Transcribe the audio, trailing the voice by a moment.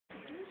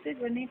said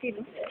 180,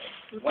 no?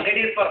 180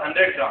 is for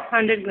 100 grams.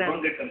 100 grams.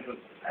 Don't get confused.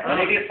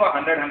 180 is for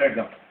 100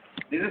 grams.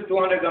 This is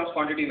 200 grams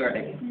quantity we are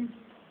taking.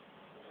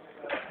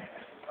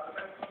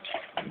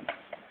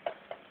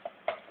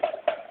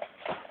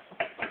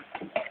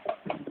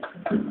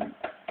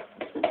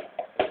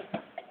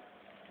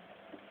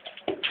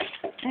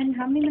 And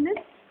how many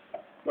minutes?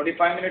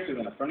 25 minutes is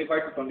enough.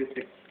 25 to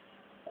 26.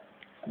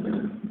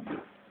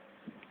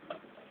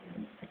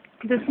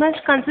 This much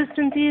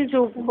consistency is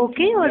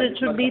okay, or it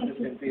should be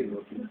Consistency is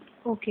okay.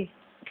 okay?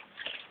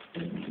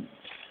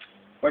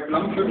 But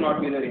lump should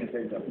not be there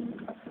inside the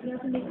You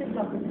have to mix it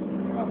properly.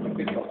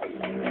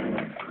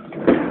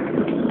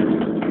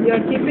 You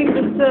are keeping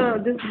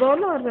this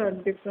bowl or a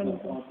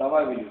different bowl?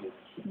 Tawa will use it.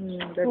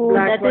 That Oh,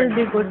 black that will one.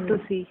 be good to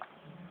see.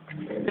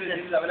 This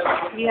is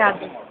available. Yeah.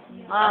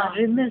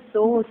 Rim is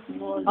so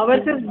small.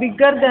 Ours is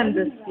bigger than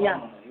this. Yeah.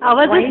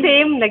 Ours is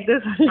same like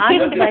this.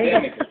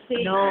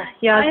 No.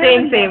 Yeah,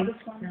 same.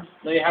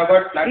 No, you have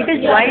got flat. It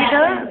is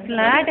wider,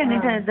 flat, and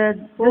it has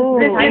the. Oh,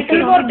 This I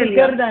little more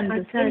bigger than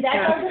this. No,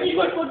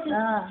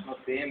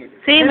 same it is.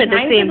 Same it is,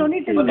 same.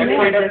 But that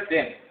kind of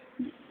same.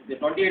 The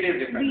 28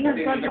 is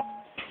different.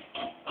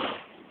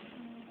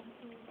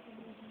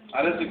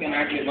 Others you can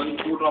add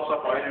 1-2 drops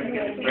of oil and you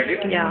can spread it.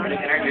 Yeah. You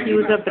can add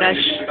Use a brush.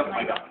 little bit of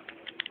maida.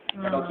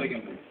 That also you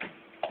can do.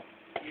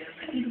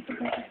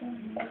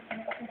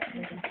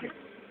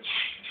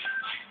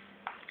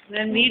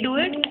 When we do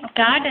it,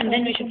 start and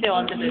then we should say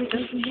all the best.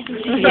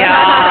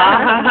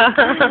 Yeah.